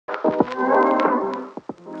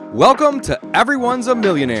Welcome to Everyone's a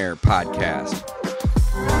Millionaire podcast.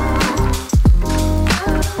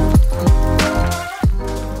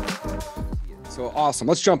 So awesome.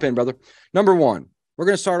 Let's jump in, brother. Number one, we're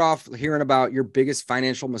going to start off hearing about your biggest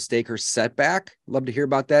financial mistake or setback. Love to hear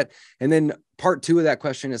about that. And then part two of that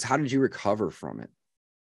question is, how did you recover from it?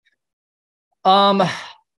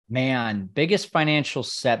 Man, biggest financial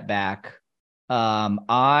setback.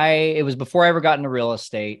 It was before I ever got into real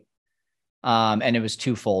estate. And it was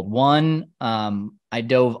twofold. One, I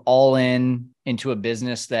dove all into a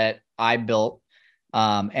business that I built.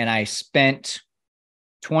 And I spent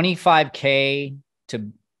 $25K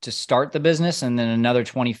to start the business, and then another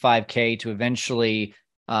 $25K to eventually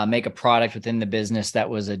make a product within the business that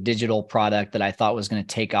was a digital product that I thought was going to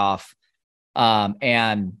take off.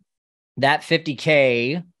 And that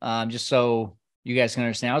 $50K, just so you guys can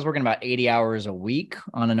understand, I was working about 80 hours a week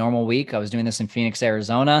on a normal week. I was doing this in Phoenix,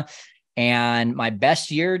 Arizona. And my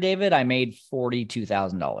best year, David, I made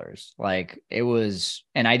 $42,000. Like it was,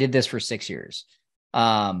 and I did this for 6 years.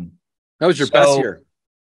 That was your best year.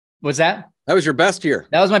 What's that? That was your best year.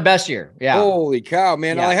 That was my best year. Yeah. Holy cow,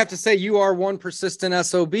 man. Yeah. I have to say you are one persistent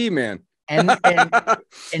SOB, man. And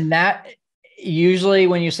that usually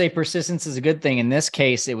when you say persistence is a good thing, in this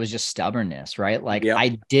case, it was just stubbornness, right? Like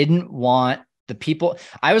I didn't want the people.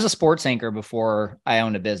 I was a sports anchor before I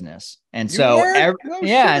owned a business. And so,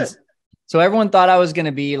 so everyone thought I was going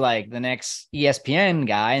to be like the next ESPN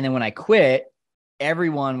guy. And then when I quit,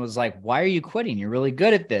 everyone was like, why are you quitting? You're really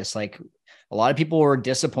good at this. Like a lot of people were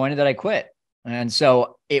disappointed that I quit. And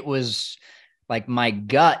so it was like my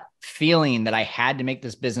gut feeling that I had to make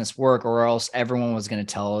this business work, or else everyone was going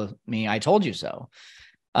to tell me, I told you so.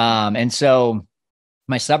 And so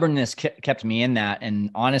my stubbornness kept me in that.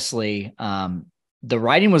 And honestly, the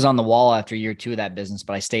writing was on the wall after year 2 of that business,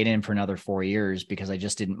 but I stayed in for another 4 years because I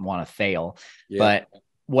just didn't want to fail. Yeah. But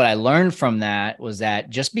what I learned from that was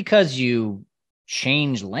that just because you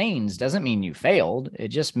change lanes doesn't mean you failed. It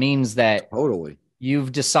just means that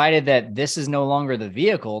you've decided that this is no longer the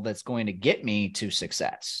vehicle that's going to get me to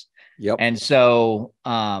success. Yep. And so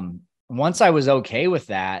once I was okay with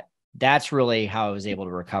that, that's really how I was able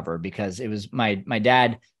to recover, because it was my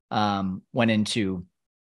dad went into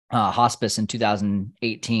hospice in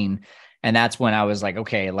 2018. And that's when I was like,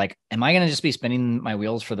 okay, like, am I going to just be spinning my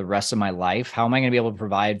wheels for the rest of my life? How am I going to be able to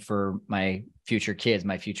provide for my future kids,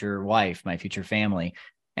 my future wife, my future family?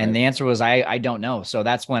 And the answer was, I don't know. So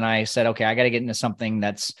that's when I said, okay, I got to get into something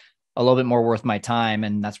that's a little bit more worth my time.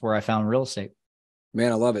 And that's where I found real estate.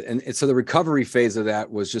 Man, I love it. And so the recovery phase of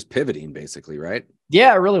that was just pivoting basically, right?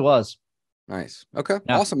 Yeah, it really was. Nice. Okay.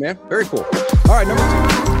 Yeah. Awesome, man. Very cool. All right.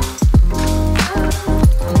 Number 2.